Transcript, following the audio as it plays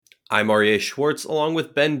I'm Aryeh Schwartz along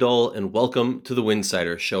with Ben Dull, and welcome to the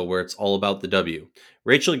Winsider Show, where it's all about the W.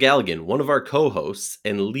 Rachel Galligan, one of our co-hosts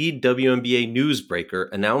and lead WNBA newsbreaker,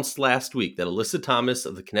 announced last week that Alyssa Thomas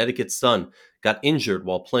of the Connecticut Sun got injured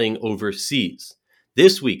while playing overseas.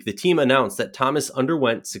 This week, the team announced that Thomas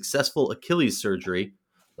underwent successful Achilles surgery.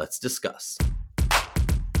 Let's discuss.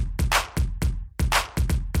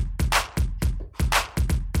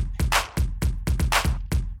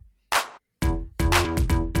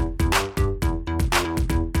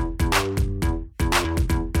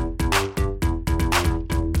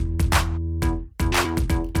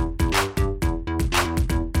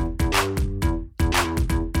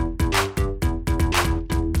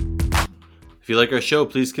 If you like our show,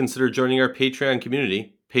 please consider joining our Patreon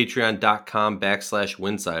community,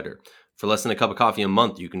 patreon.com/Winsider. For less than a cup of coffee a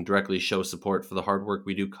month, you can directly show support for the hard work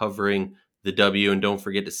we do covering the W. And don't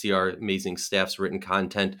forget to see our amazing staff's written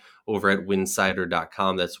content over at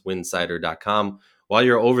winsider.com. That's winsider.com. While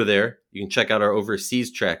you're over there, you can check out our overseas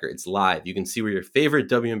tracker. It's live. You can see where your favorite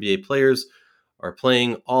WNBA players are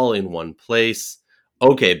playing all in one place.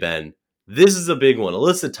 Okay, Ben. This is a big one.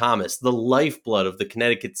 Alyssa Thomas, the lifeblood of the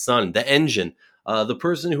Connecticut Sun, the engine, the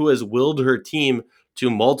person who has willed her team to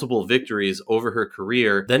multiple victories over her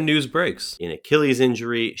career. Then news breaks. An Achilles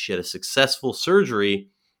injury. She had a successful surgery.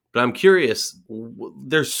 But I'm curious,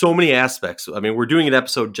 there's so many aspects. I mean, we're doing an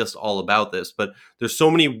episode just all about this, but there's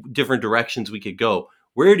so many different directions we could go.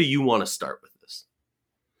 Where do you want to start with this?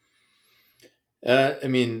 I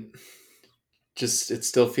mean, it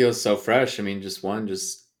still feels so fresh. I mean,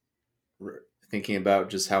 thinking about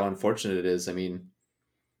just how unfortunate it is. I mean,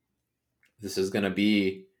 this is going to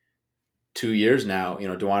be 2 years now. You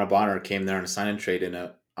know, DeWanna Bonner came there on a sign and trade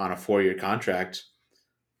on a 4-year contract.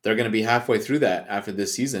 They're going to be halfway through that after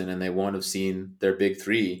this season, and they won't have seen their big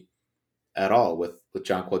three at all with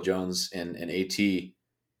Jonquel Jones and AT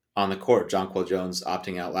on the court. Jonquel Jones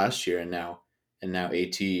opting out last year, and now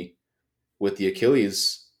AT with the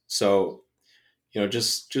Achilles. So, you know,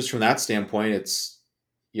 just from that standpoint,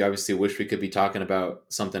 you obviously wish we could be talking about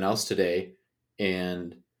something else today,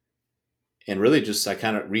 and really just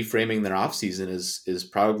kind of reframing their offseason is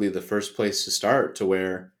probably the first place to start, to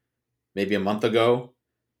where maybe a month ago,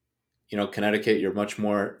 you know, Connecticut, you're much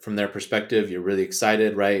more, from their perspective, you're really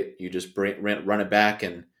excited, right? You just run it back,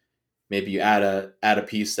 and maybe you add a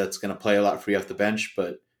piece that's going to play a lot for you off the bench,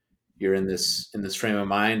 but you're in this frame of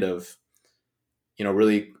mind of, you know,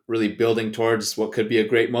 really building towards what could be a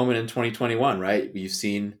great moment in 2021, right? We've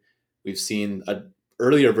seen a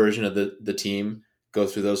earlier version of the team go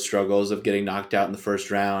through those struggles of getting knocked out in the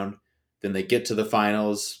first round. Then they get to the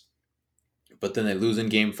finals, but then they lose in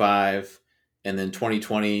game 5. And then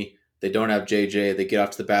 2020, they don't have JJ. They get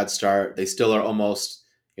off to the bad start. They still are almost,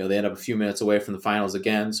 you know, they end up a few minutes away from the finals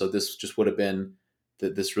again. So this just would have been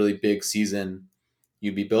this really big season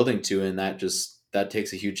you'd be building to. And that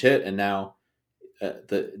takes a huge hit. And now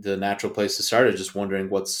the natural place to start is just wondering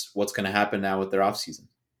what's going to happen now with their offseason.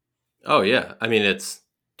 Oh, yeah. I mean,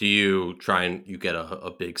 do you try and you get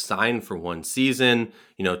a big sign for one season,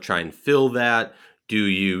 you know, try and fill that? Do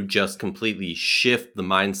you just completely shift the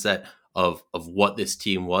mindset of what this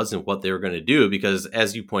team was and what they were going to do? Because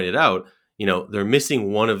as you pointed out, you know, they're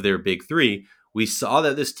missing one of their big three. We saw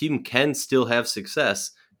that this team can still have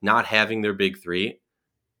success not having their big three.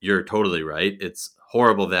 You're totally right. It's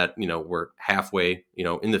horrible that, you know, we're halfway, you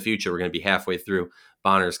know, in the future, we're going to be halfway through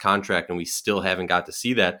Bonner's contract and we still haven't got to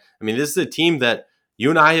see that. I mean, this is a team that you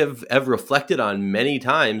and I have reflected on many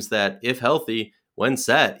times that if healthy, when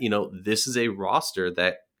set, you know, this is a roster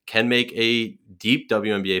that can make a deep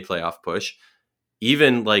WNBA playoff push,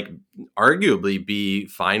 even like arguably be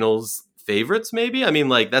finals favorites, maybe. I mean,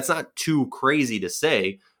 like, that's not too crazy to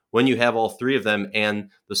say when you have all three of them and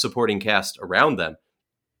the supporting cast around them.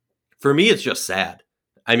 For me, it's just sad.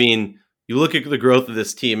 I mean, you look at the growth of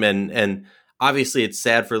this team, and obviously it's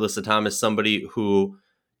sad for Alyssa Thomas, somebody who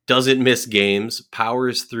doesn't miss games,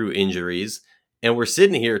 powers through injuries, and we're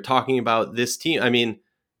sitting here talking about this team. I mean,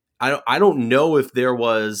 I don't know if there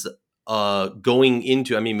was going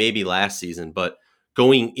into, I mean, maybe last season, but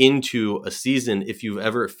going into a season, if you've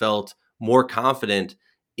ever felt more confident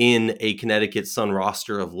in a Connecticut Sun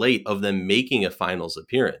roster of late of them making a finals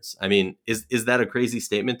appearance. I mean, is that a crazy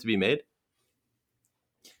statement to be made?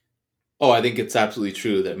 Oh, I think it's absolutely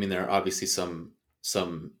true. That, I mean, there are obviously some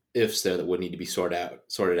ifs there that would need to be sorted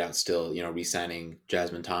out still. You know, re-signing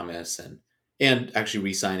Jasmine Thomas and actually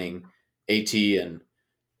re-signing AT, and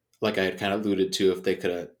like I had kind of alluded to, if they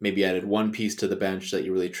could have maybe added one piece to the bench that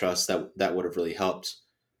you really trust, that would have really helped.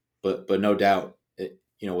 But no doubt,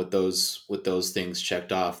 you know, with those things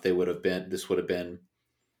checked off, this would have been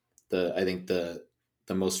I think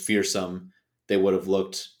the most fearsome they would have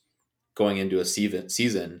looked going into a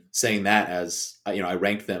season, saying that as I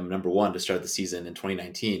ranked them number one to start the season in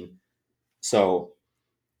 2019. So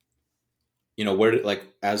where like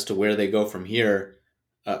as to where they go from here,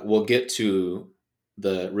 we'll get to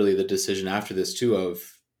the decision after this too of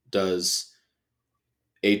does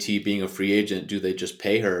AT being a free agent, do they just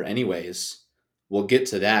pay her anyways? We'll get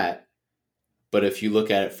to that. But if you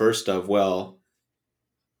look at it first of, well,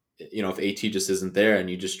 if AT just isn't there and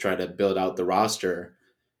you just try to build out the roster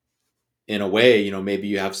in a way, maybe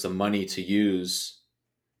you have some money to use.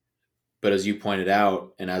 But as you pointed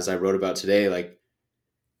out, and as I wrote about today, like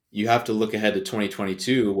you have to look ahead to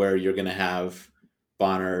 2022 where you're going to have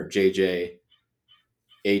Bonner, JJ,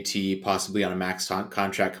 AT possibly on a max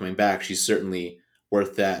contract coming back. She's certainly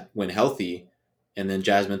worth that when healthy. And then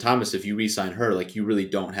Jasmine Thomas, if you re-sign her, like you really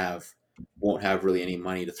won't have really any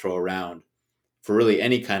money to throw around for really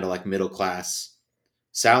any kind of like middle class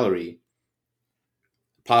salary,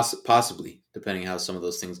 possibly depending how some of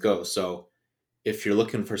those things go. So if you're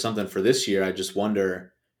looking for something for this year, I just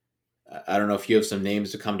wonder. I don't know if you have some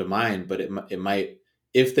names to come to mind, but it might,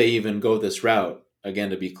 if they even go this route.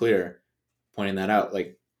 Again, to be clear, pointing that out,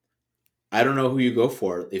 like I don't know who you go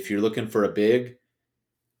for. If you're looking for a big,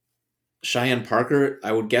 Cheyenne Parker,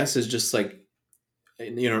 I would guess is just like,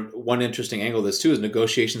 one interesting angle of this too is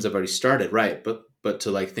negotiations have already started, right? But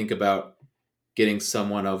to like think about getting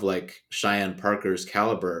someone of like Cheyenne Parker's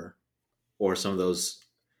caliber or some of those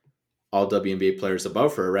all WNBA players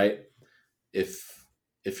above her, right? If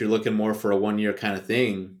you're looking more for a 1 year kind of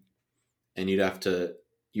thing, and you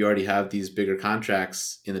already have these bigger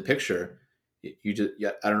contracts in the picture, I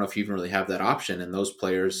don't know if you even really have that option, and those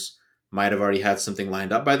players might have already had something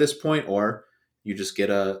lined up by this point, or you just get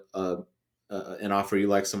an offer you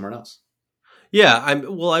like somewhere else. Yeah,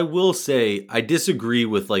 I will say I disagree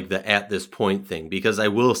with like the at this point thing, because I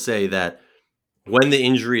will say that when the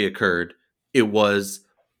injury occurred, it was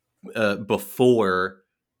before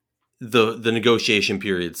the negotiation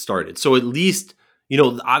period started. So at least,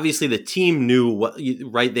 obviously the team knew what,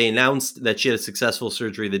 right? They announced that she had a successful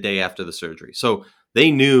surgery the day after the surgery. So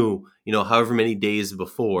they knew, however many days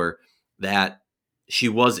before that she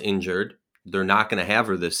was injured. They're not going to have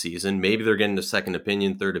her this season. Maybe they're getting a second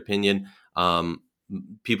opinion, third opinion.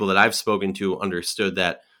 People that I've spoken to understood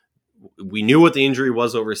that we knew what the injury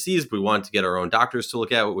was overseas, but we wanted to get our own doctors to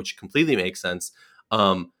look at it, which completely makes sense.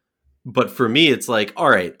 But for me, it's like, all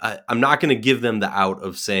right, I'm not going to give them the out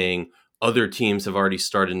of saying other teams have already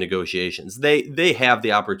started negotiations. They have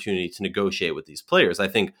the opportunity to negotiate with these players. I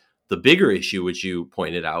think the bigger issue, which you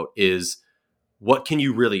pointed out, is what can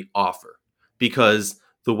you really offer? Because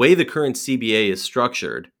the way the current CBA is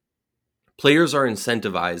structured, players are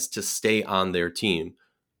incentivized to stay on their team,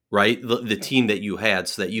 right? The team that you had,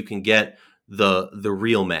 so that you can get the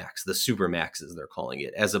real max, the super maxes they're calling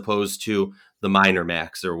it, as opposed to the minor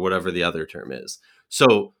max or whatever the other term is.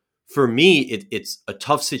 So for me, it's a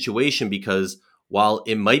tough situation, because while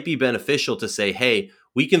it might be beneficial to say, hey,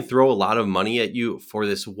 we can throw a lot of money at you for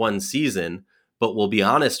this one season, but we'll be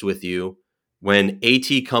honest with you, when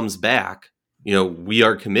AT comes back, we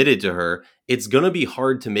are committed to her. It's going to be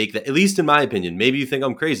hard to make that, at least in my opinion. Maybe you think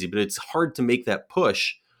I'm crazy, but it's hard to make that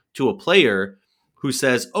push to a player who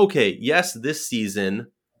says, okay, yes, this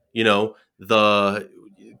season, the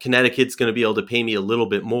Connecticut's going to be able to pay me a little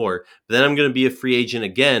bit more, but then I'm going to be a free agent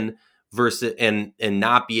again, versus and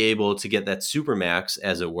not be able to get that supermax,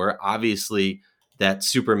 as it were. Obviously, that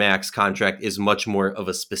supermax contract is much more of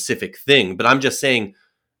a specific thing, but I'm just saying,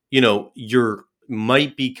 you're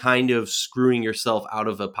might be kind of screwing yourself out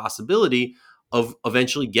of a possibility of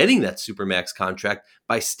eventually getting that supermax contract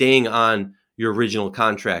by staying on your original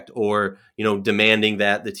contract, or demanding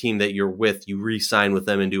that the team that you're with, you re-sign with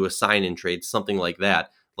them and do a sign-in trade, something like that,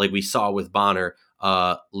 like we saw with Bonner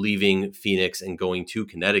leaving Phoenix and going to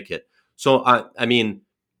Connecticut. So I mean,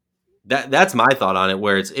 that's my thought on it,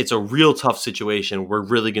 where it's a real tough situation. We're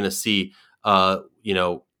really going to see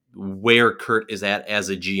where Kurt is at as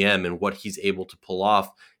a GM and what he's able to pull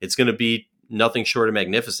off. It's going to be nothing short of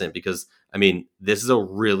magnificent, because I mean, this is a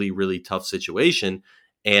really, really tough situation.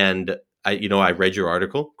 And I read your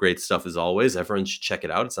article. Great stuff as always. Everyone should check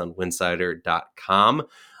it out. It's on winsider.com.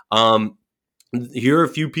 Here are a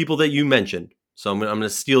few people that you mentioned. So I'm going to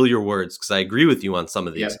steal your words, because I agree with you on some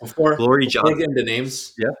of these. Yeah, before Glory before we Johnson. get into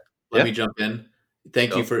names, Yeah. let me jump in.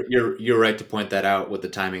 Thank you for you're right to point that out with the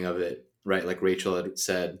timing of it, right? Like Rachel had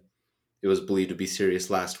said, it was believed to be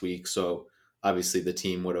serious last week, so obviously the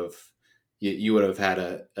team would have you would have had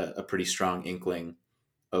a pretty strong inkling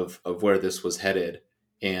of where this was headed.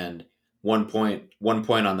 And one point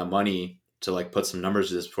on the money, to like put some numbers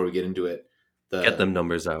to this before we get into it. Get the them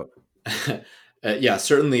numbers out. yeah,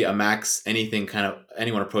 certainly a max,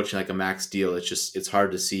 anyone approaching like a max deal, it's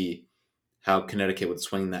hard to see how Connecticut would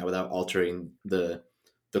swing that without altering the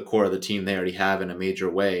core of the team they already have in a major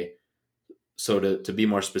way. So to be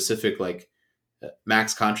more specific, like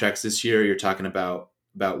max contracts this year, you're talking about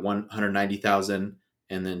 190,000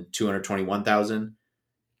 and then 221,000.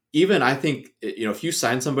 Even I think, if you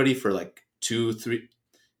sign somebody for like 2-3,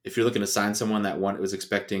 if you're looking to sign someone that was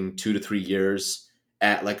expecting 2 to 3 years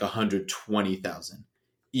at like 120,000,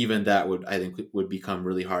 even that I think would become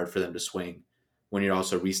really hard for them to swing when you're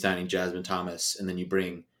also re-signing Jasmine Thomas, and then you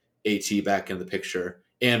bring AT back into the picture,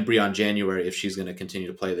 and Breon January if she's going to continue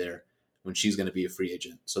to play there when she's going to be a free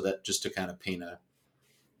agent. So that just to kind of paint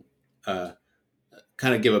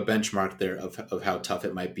kind of give a benchmark there of how tough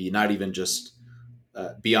it might be, not even just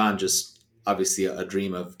beyond just obviously a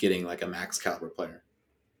dream of getting like a max caliber player.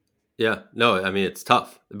 Yeah, no, I mean, it's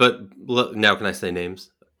tough. But now can I say names?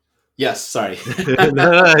 Yes, sorry.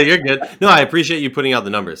 No, you're good. No, I appreciate you putting out the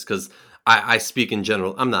numbers because I speak in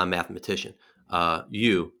general. I'm not a mathematician.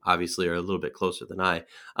 You obviously are a little bit closer than I.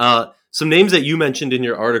 Some names that you mentioned in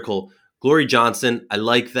your article, Glory Johnson. I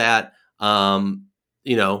like that.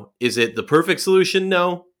 Is it the perfect solution?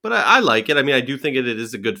 No, but I like it. I mean, I do think it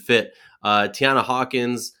is a good fit. Tiana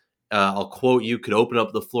Hawkins, I'll quote you, could open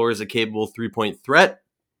up the floor as a capable 3-point threat,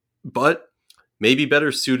 but maybe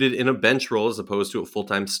better suited in a bench role as opposed to a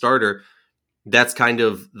full-time starter. That's kind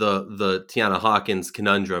of the Tiana Hawkins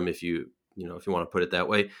conundrum, if you want to put it that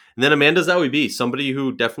way. And then Amanda Zahui, somebody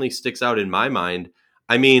who definitely sticks out in my mind.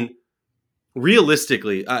 I mean,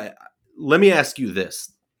 realistically, let me ask you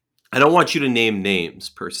this. I don't want you to name names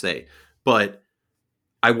per se, but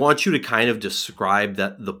I want you to kind of describe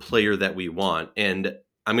the player that we want. And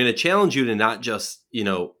I'm going to challenge you to not just,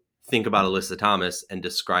 think about Alyssa Thomas and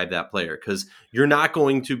describe that player, because you're not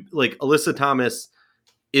going to, like, Alyssa Thomas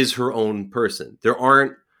is her own person. There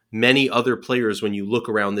aren't many other players when you look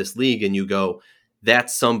around this league and you go,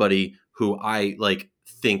 that's somebody who I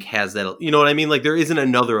think has that, you know what I mean? Like, there isn't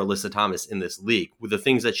another Alyssa Thomas in this league. With the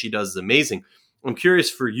things that she does is amazing. I'm curious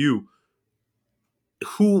for you,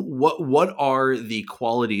 what are the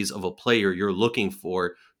qualities of a player you're looking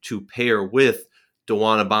for to pair with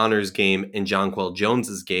DeWanna Bonner's game and Jonquel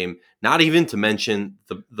Jones's game, not even to mention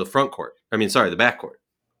the front court. The back court.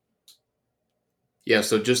 Yeah,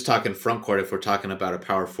 so just talking front court, if we're talking about a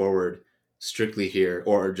power forward strictly here,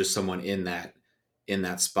 or just someone in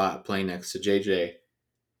that spot playing next to JJ,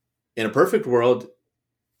 in a perfect world,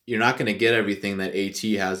 you're not going to get everything that AT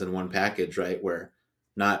has in one package, right? Where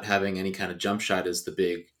not having any kind of jump shot is the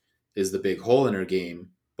big hole in her game,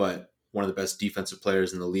 but one of the best defensive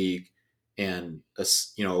players in the league, and a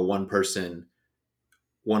one person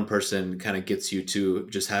kind of gets you to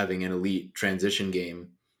just having an elite transition game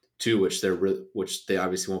too, which they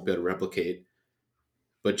obviously won't be able to replicate.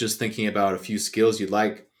 But just thinking about a few skills you'd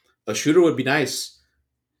like, a shooter would be nice,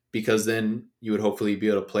 because then you would hopefully be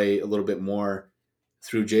able to play a little bit more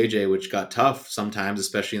through JJ, which got tough sometimes,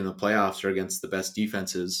 especially in the playoffs or against the best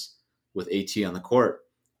defenses with AT on the court.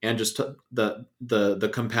 And just the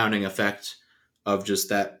compounding effect of just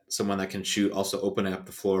that someone that can shoot also opening up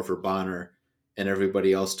the floor for Bonner and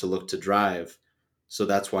everybody else to look to drive. So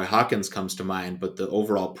that's why Hawkins comes to mind. But the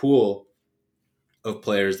overall pool of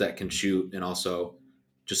players that can shoot and also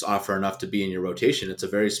just offer enough to be in your rotation, it's a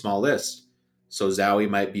very small list. So Zahui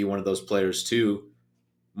might be one of those players too,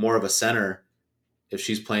 more of a center. If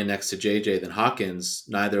she's playing next to JJ than Hawkins,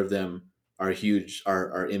 neither of them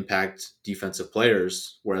are impact defensive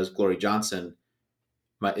players, whereas Glory Johnson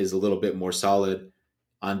is a little bit more solid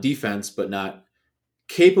on defense, but not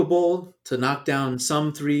capable to knock down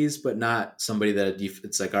some threes, but not somebody that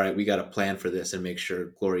it's like, all right, we got to plan for this and make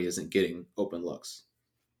sure Glory isn't getting open looks.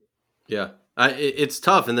 Yeah, it's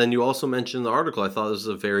tough. And then you also mentioned the article. I thought this was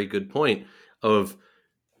a very good point of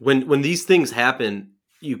when these things happen,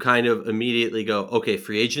 you kind of immediately go, okay,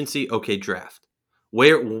 free agency, okay, draft.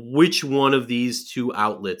 Which one of these two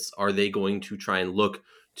outlets are they going to try and look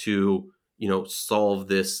to, solve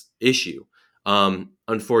this issue?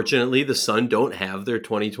 Unfortunately, the Sun don't have their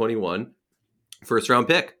 2021 first round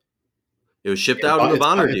pick. It was shipped out in the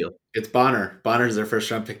Bonner deal. It's Bonner. Bonner's their first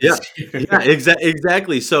round pick this year. Yeah,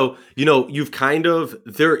 exactly. So, you've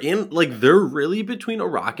they're really between a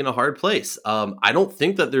rock and a hard place. I don't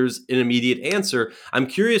think that there's an immediate answer. I'm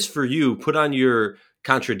curious for you, put on your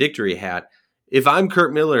contradictory hat. If I'm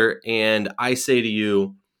Curt Miller and I say to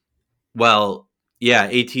you, well, yeah,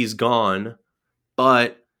 AT's gone,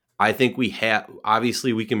 but I think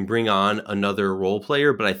obviously we can bring on another role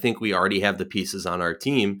player, but I think we already have the pieces on our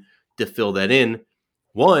team to fill that in.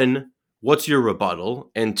 One, what's your rebuttal?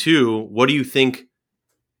 And two, what do you think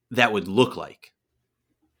that would look like?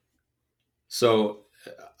 So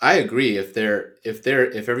I agree. If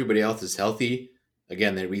everybody else is healthy,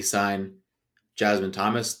 again they re-sign Jasmine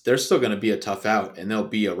Thomas, they're still going to be a tough out, and they'll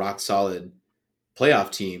be a rock solid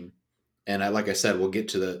playoff team. And like I said, we'll get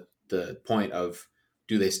to the point of,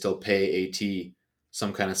 do they still pay AT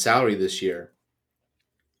some kind of salary this year?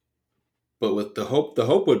 But with the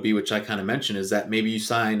hope would be, which I kind of mentioned, is that maybe you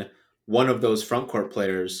sign one of those front court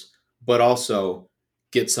players, but also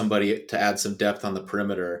get somebody to add some depth on the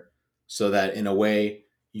perimeter, so that in a way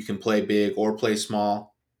you can play big or play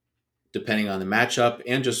small, depending on the matchup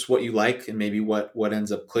and just what you like, and maybe what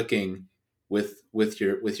ends up clicking with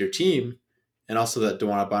your team. And also that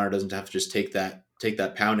DeWanna Bonner doesn't have to just take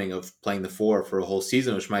that pounding of playing the four for a whole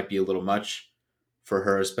season, which might be a little much for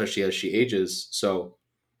her, especially as she ages. So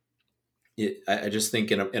I just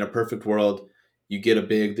think in a perfect world, you get a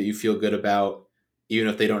big that you feel good about, even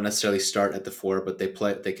if they don't necessarily start at the four, but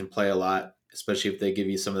they can play a lot, especially if they give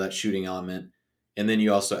you some of that shooting element. And then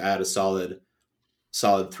you also add a solid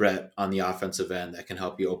threat on the offensive end that can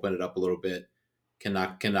help you open it up a little bit, can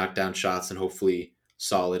knock down shots, and hopefully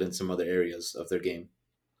solid in some other areas of their game.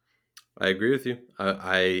 I agree with you.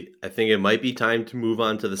 I think it might be time to move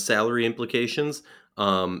on to the salary implications.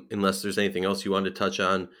 Unless there's anything else you want to touch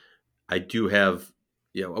on, I do have.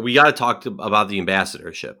 We got to talk about the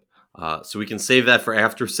ambassadorship. So we can save that for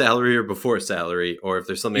after salary or before salary, or if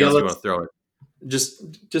there's something else you want to throw in.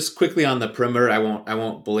 Just quickly on the perimeter, I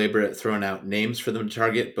won't belabor it throwing out names for them to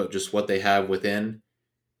target, but just what they have within.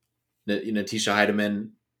 Natisha Heidemann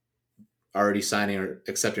already signing or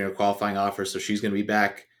accepting her qualifying offer, so she's going to be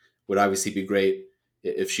back. Would obviously be great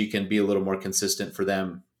if she can be a little more consistent for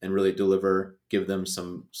them and really deliver, give them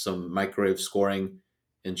some microwave scoring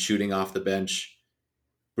and shooting off the bench.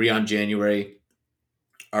 Breon January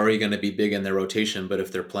already going to be big in their rotation, but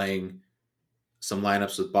if they're playing some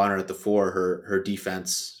lineups with Bonner at the four, her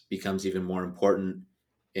defense becomes even more important.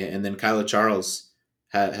 And then Kyla Charles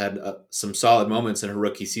had some solid moments in her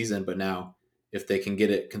rookie season, but now if they can get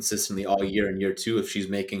it consistently all year in year two, if she's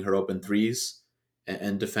making her open threes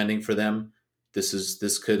and defending for them,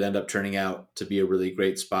 this could end up turning out to be a really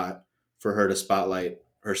great spot for her to spotlight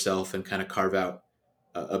herself and kind of carve out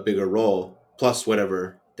a bigger role, plus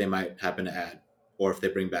whatever they might happen to add, or if they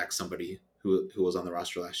bring back somebody who was on the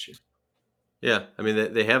roster last year. Yeah, I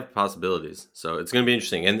mean they have possibilities, so it's going to be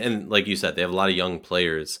interesting. And like you said, they have a lot of young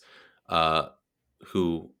players,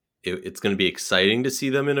 who it's going to be exciting to see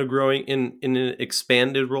them in in an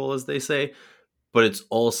expanded role, as they say. But it's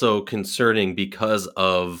also concerning because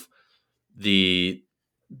of the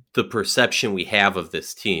perception we have of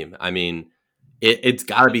this team. I mean, it's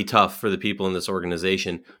got to be tough for the people in this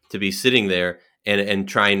organization to be sitting there and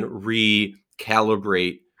try and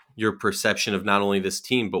recalibrate your perception of not only this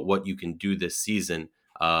team but what you can do this season.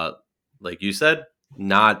 Like you said,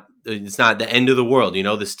 it's not the end of the world.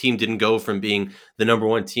 This team didn't go from being the number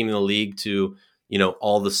one team in the league to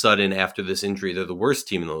all of a sudden after this injury they're the worst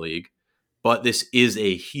team in the league. But this is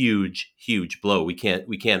a huge, huge blow. We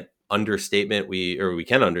can't understatement. We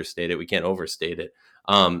can understate it. We can't overstate it.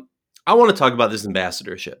 I want to talk about this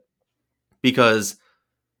ambassadorship because,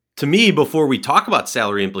 to me, before we talk about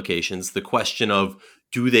salary implications, the question of,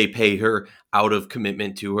 do they pay her out of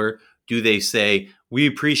commitment to her? Do they say, we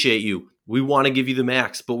appreciate you, we want to give you the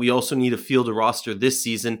max, but we also need a field a roster this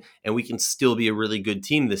season, and we can still be a really good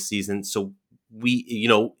team this season. So we,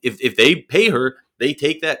 if they pay her, they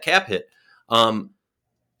take that cap hit.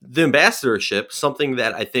 The ambassadorship, something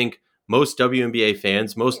that I think most WNBA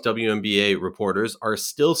fans, most WNBA reporters are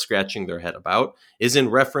still scratching their head about, is in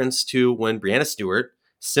reference to when Breanna Stewart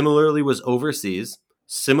similarly was overseas,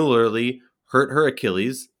 similarly hurt her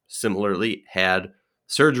Achilles, similarly had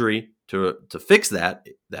surgery to fix that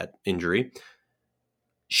injury.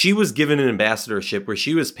 She was given an ambassadorship where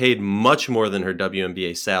she was paid much more than her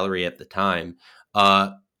WNBA salary at the time.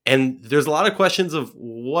 And there's a lot of questions of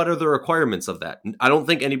what are the requirements of that. I don't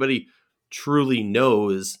think anybody truly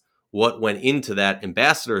knows what went into that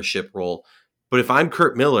ambassadorship role. But if I'm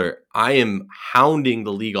Curt Miller, I am hounding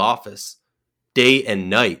the league office day and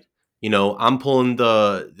night. I'm pulling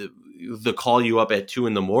the call you up at 2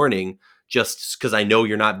 a.m. just because I know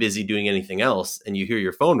you're not busy doing anything else and you hear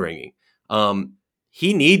your phone ringing.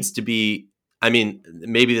 He needs to be, I mean,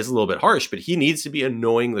 maybe this is a little bit harsh, but he needs to be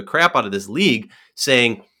annoying the crap out of this league,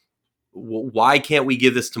 saying, why can't we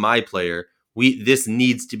give this to my player? This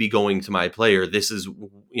needs to be going to my player. This is,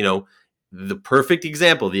 the perfect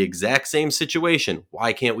example, the exact same situation.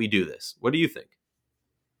 Why can't we do this? What do you think?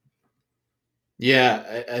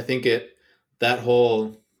 Yeah, I think that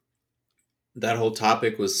whole that whole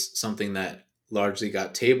topic was something that largely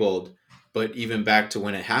got tabled. But even back to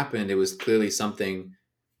when it happened, it was clearly something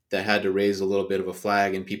that had to raise a little bit of a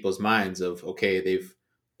flag in people's minds of, okay, they've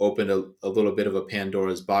opened a little bit of a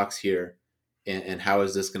Pandora's box here. And how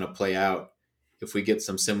is this going to play out if we get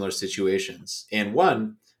some similar situations? And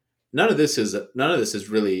one, none of this is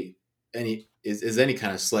really is any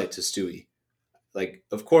kind of slight to Stewie. Like,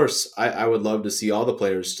 of course, I would love to see all the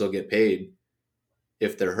players still get paid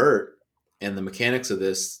if they're hurt. And the mechanics of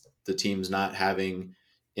this, the teams not having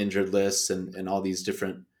injured lists and all these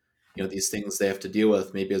different, these things they have to deal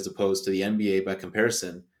with, maybe as opposed to the NBA by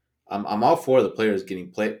comparison. I'm all for the players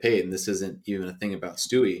getting paid, and this isn't even a thing about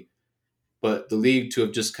Stewie. But the league to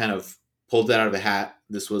have just kind of pulled that out of a hat,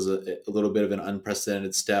 this was a little bit of an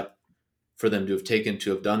unprecedented step for them to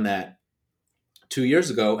have done that 2 years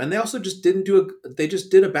ago. And they also just they just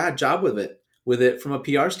did a bad job with it from a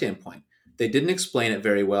PR standpoint. They didn't explain it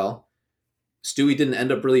very well. Stewie didn't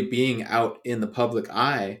end up really being out in the public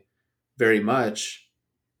eye very much.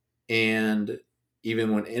 And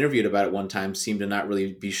even when interviewed about it one time, seemed to not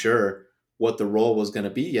really be sure what the role was going to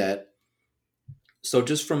be yet. So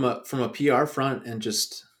just from a PR front, and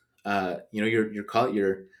just you're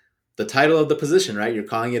the title of the position, right? You're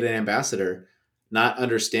calling it an ambassador, not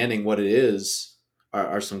understanding what it is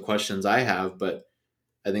are some questions I have. But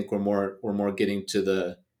I think we're more getting to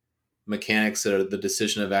the mechanics or the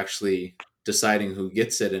decision of actually deciding who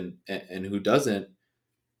gets it and who doesn't.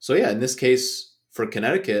 So yeah, in this case for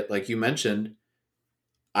Connecticut, like you mentioned,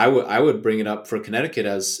 I would bring it up for Connecticut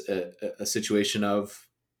as a situation of,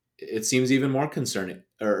 it seems even more concerning,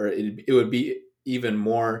 or it would be even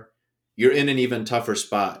more. You're in an even tougher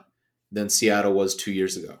spot than Seattle was 2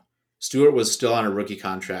 years ago. Stewart was still on a rookie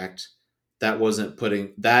contract. That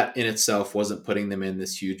in itself wasn't putting them in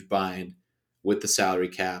this huge bind with the salary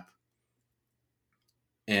cap,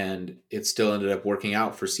 and it still ended up working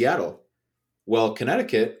out for Seattle. Well,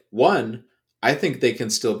 Connecticut, one, I think they can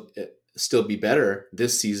still be better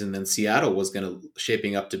this season than Seattle was going to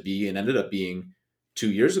shaping up to be and ended up being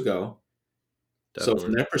 2 years ago. So from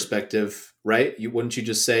Definitely. their perspective, right? Wouldn't you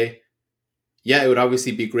just say, yeah, it would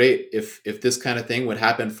obviously be great if this kind of thing would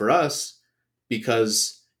happen for us,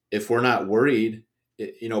 because if we're not worried,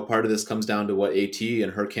 part of this comes down to what AT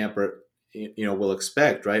and her camper, will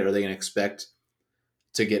expect, right? Are they going to expect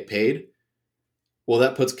to get paid? Well,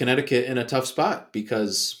 that puts Connecticut in a tough spot,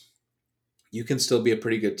 because you can still be a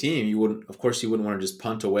pretty good team. Of course, you wouldn't want to just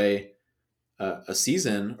punt away a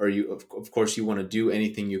season, or of course, you want to do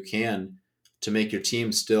anything you can to make your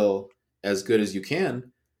team still as good as you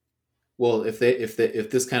can. Well, if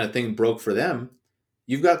this kind of thing broke for them,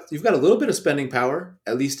 you've got a little bit of spending power,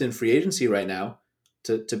 at least in free agency right now,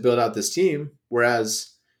 to build out this team.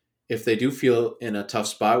 Whereas if they do feel in a tough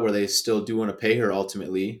spot where they still do want to pay her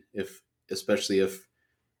ultimately, especially if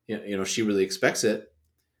she really expects it,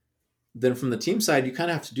 then from the team side you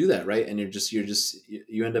kind of have to do that, right? And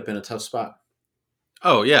you end up in a tough spot.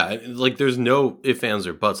 Oh yeah, like there's no ifs, ands,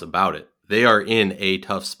 or buts about it. They are in a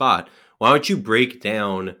tough spot. Why don't you break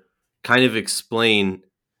down, kind of explain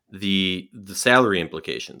the salary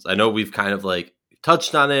implications? I know we've kind of like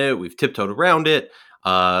touched on it, we've tiptoed around it.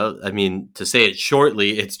 I mean, to say it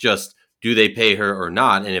shortly, it's just, do they pay her or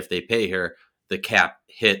not? And if they pay her, the cap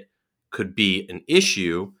hit could be an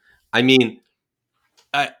issue. I mean,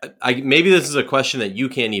 I maybe this is a question that you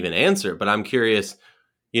can't even answer, but I'm curious.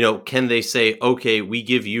 Can they say, okay, we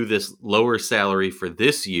give you this lower salary for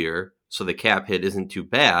this year, so the cap hit isn't too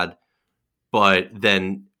bad, but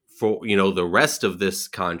then for the rest of this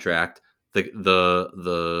contract,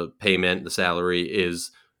 the payment, the salary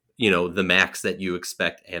is the max that you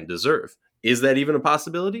expect and deserve. Is that even a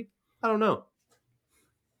possibility? I don't know.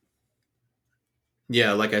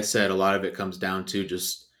 Yeah, like I said, a lot of it comes down to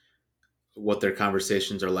just what their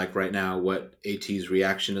conversations are like right now, what AT's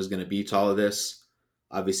reaction is going to be to all of this.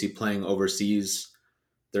 Obviously, playing overseas,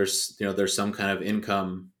 there's some kind of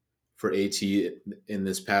income for AT in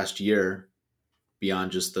this past year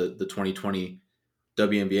beyond just the 2020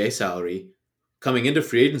 WNBA salary. Coming into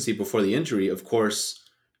free agency before the injury, of course,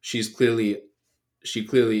 she clearly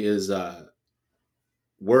is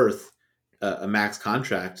worth a max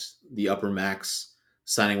contract, the upper max,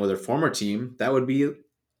 signing with her former team. That would be a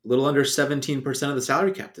little under 17% of the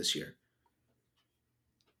salary cap this year.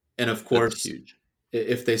 And of That's course, huge.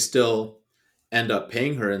 if they still end up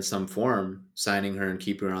paying her in some form, signing her and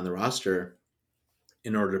keeping her on the roster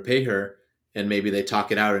in order to pay her, and maybe they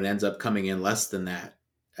talk it out and ends up coming in less than that,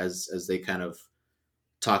 as they kind of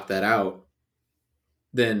talk that out,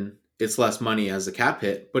 then it's less money as a cap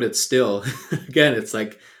hit. But it's still, again, it's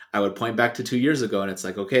like I would point back to 2 years ago, and it's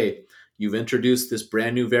like, okay, you've introduced this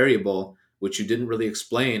brand new variable which you didn't really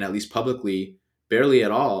explain, at least publicly, barely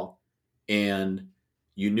at all. And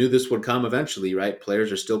you knew this would come eventually, right?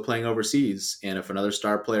 Players are still playing overseas. And if another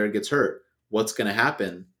star player gets hurt, what's going to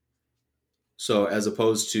happen? So, as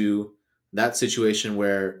opposed to that situation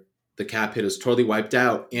where the cap hit is totally wiped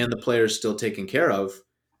out and the player is still taken care of,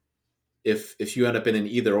 if you end up in an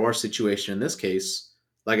either or situation in this case,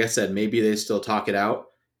 like I said, maybe they still talk it out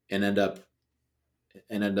and end up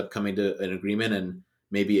coming to an agreement, and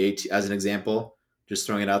maybe AT, as an example, just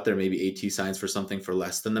throwing it out there, maybe AT signs for something for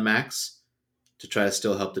less than the max to try to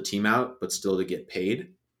still help the team out, but still to get paid.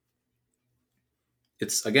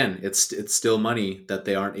 It's again, it's still money that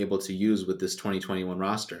they aren't able to use with this 2021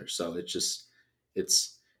 roster. So it's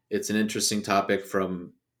it's an interesting topic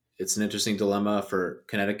from it's an interesting dilemma for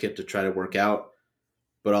Connecticut to try to work out,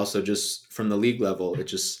 but also just from the league level,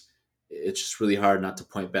 it's just really hard not to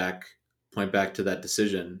point back to that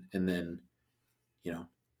decision. And then, you know,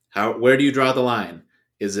 how where do you draw the line?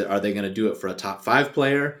 Is it, are they going to do it for a top 5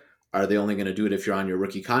 player? Are they only going to do it if you're on your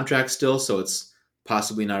rookie contract still, so it's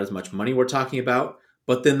possibly not as much money we're talking about?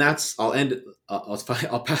 But then that's I'll end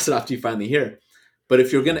I'll pass it off to you finally here. But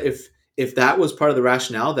if you're gonna if that was part of the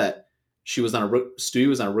rationale, that Stewie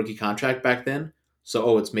was on a rookie contract back then,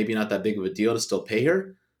 so it's maybe not that big of a deal to still pay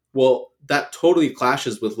her. Well, that totally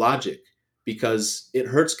clashes with logic, because it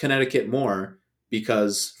hurts Connecticut more,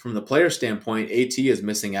 because from the player standpoint, AT is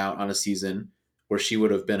missing out on a season where she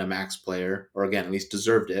would have been a max player, or again, at least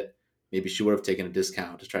deserved it. Maybe she would have taken a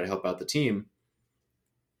discount to try to help out the team.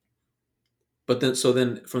 But then, so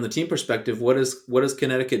then, from the team perspective, what does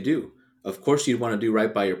Connecticut do? Of course, you'd want to do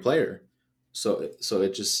right by your player. So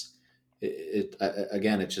it just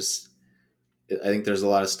again, it just I think there's a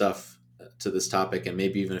lot of stuff to this topic, and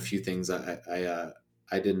maybe even a few things I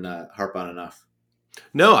didn't harp on enough.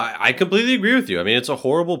 No, I completely agree with you. I mean, it's a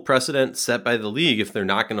horrible precedent set by the league if they're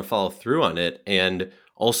not going to follow through on it. And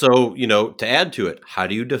also, to add to it, how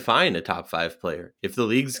do you define a top 5 player? If the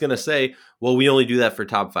league's going to say, well, we only do that for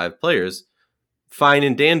top 5 players, fine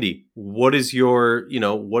and dandy. What is your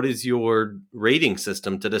rating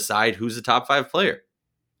system to decide who's a top 5 player?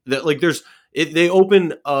 That they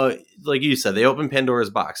open like you said, they open Pandora's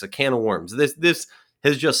box, a can of worms. This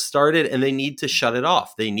has just started, and they need to shut it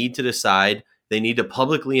off. They need to decide. They need to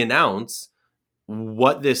publicly announce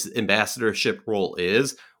what this ambassadorship role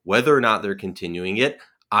is, whether or not they're continuing it.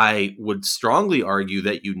 I would strongly argue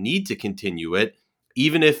that you need to continue it,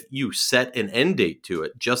 even if you set an end date to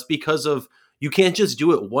it, just because of you can't just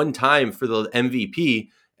do it one time for the MVP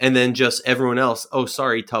and then just everyone else, oh,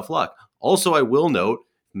 sorry, tough luck. Also, I will note,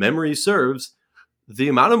 memory serves, the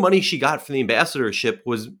amount of money she got for the ambassadorship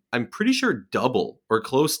was, I'm pretty sure, double or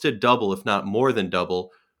close to double, if not more than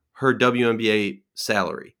double, her WNBA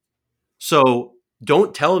salary. So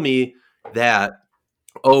don't tell me that,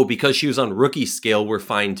 because she was on rookie scale, we're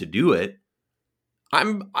fine to do it.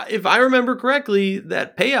 If I remember correctly,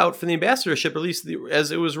 that payout for the ambassadorship, at least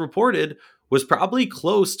as it was reported, was probably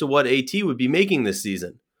close to what AT would be making this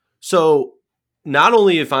season. So not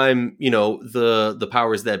only if I'm, the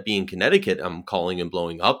powers that be in Connecticut, I'm calling and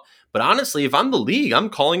blowing up, but honestly, if I'm the league, I'm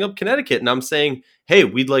calling up Connecticut and I'm saying, hey,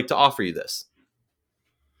 we'd like to offer you this.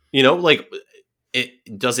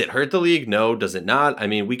 Does it hurt the league? No. Does it not? I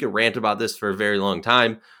mean, we could rant about this for a very long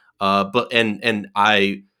time. But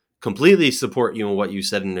I completely support you in what you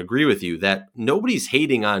said and agree with you that nobody's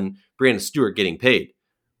hating on Breanna Stewart getting paid.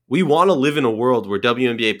 We want to live in a world where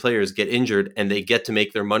WNBA players get injured and they get to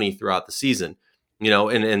make their money throughout the season,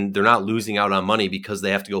 and they're not losing out on money because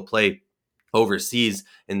they have to go play overseas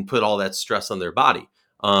and put all that stress on their body.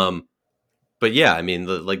 But yeah, I mean,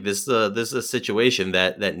 this is a situation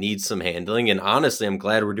that needs some handling. And honestly, I'm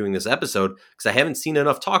glad we're doing this episode because I haven't seen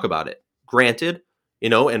enough talk about it. Granted,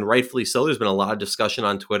 and rightfully so, there's been a lot of discussion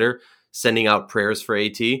on Twitter, sending out prayers for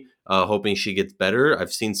AT, hoping she gets better.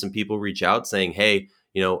 I've seen some people reach out saying, hey,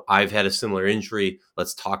 I've had a similar injury.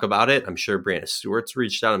 Let's talk about it. I'm sure Breanna Stewart's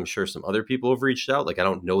reached out. I'm sure some other people have reached out. I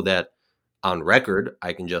don't know that on record.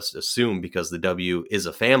 I can just assume because the W is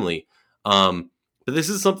a family. But this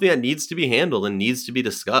is something that needs to be handled and needs to be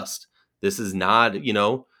discussed. This is not,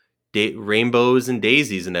 rainbows and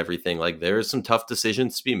daisies and everything. There are some tough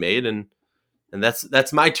decisions to be made, and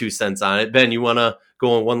that's my 2 cents on it. Ben, you want to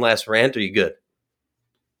go on one last rant? Or are you good?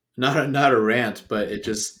 Not a rant, but it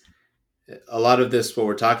just, a lot of this, what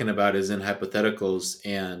we're talking about, is in hypotheticals,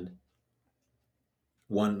 and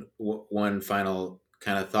one final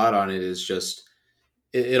kind of thought on it is just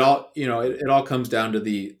it all comes down to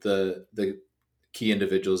the key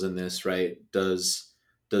individuals in this, right? Does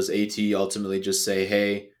AT ultimately just say,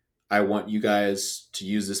 hey, I want you guys to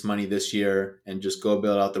use this money this year and just go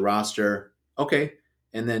build out the roster? Okay.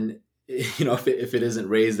 And then if it isn't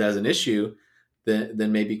raised as an issue,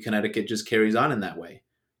 then maybe Connecticut just carries on in that way,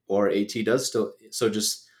 or AT does still. So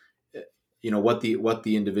just what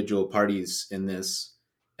the individual parties in this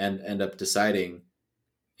and end up deciding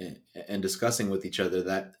and discussing with each other,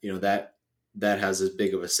 that has as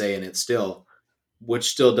big of a say in it still, which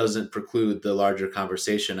still doesn't preclude the larger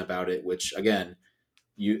conversation about it. Which again,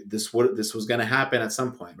 this was going to happen at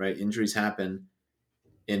some point, right? Injuries happen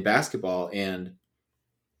in basketball, and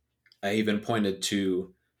I even pointed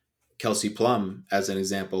to Kelsey Plum as an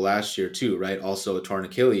example last year too, right? Also a torn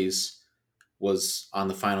Achilles, was on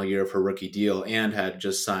the final year of her rookie deal and had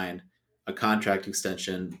just signed a contract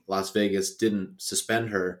extension. Las Vegas didn't suspend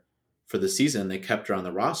her for the season. They kept her on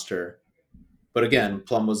the roster. But again,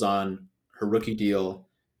 Plum was on her rookie deal.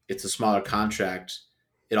 It's a smaller contract.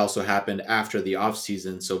 It also happened after the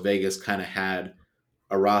offseason, so Vegas kind of had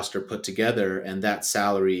a roster put together, and that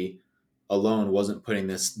salary alone wasn't putting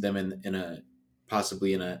them in a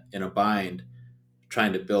possibly in a bind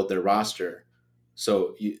trying to build their roster.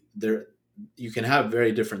 So you can have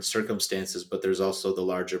very different circumstances, but there's also the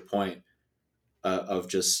larger point of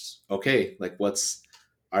just, okay, like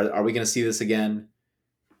are we going to see this again?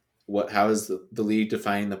 How is the league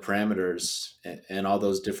defining the parameters and all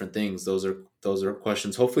those different things? Those are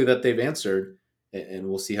questions hopefully that they've answered, and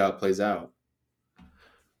we'll see how it plays out.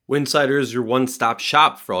 Winsider is your one-stop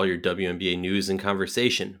shop for all your WNBA news and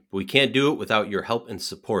conversation, but we can't do it without your help and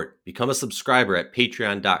support. Become a subscriber at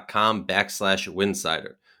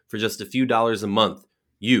patreon.com/Winsider. For just a few dollars a month,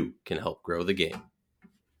 you can help grow the game.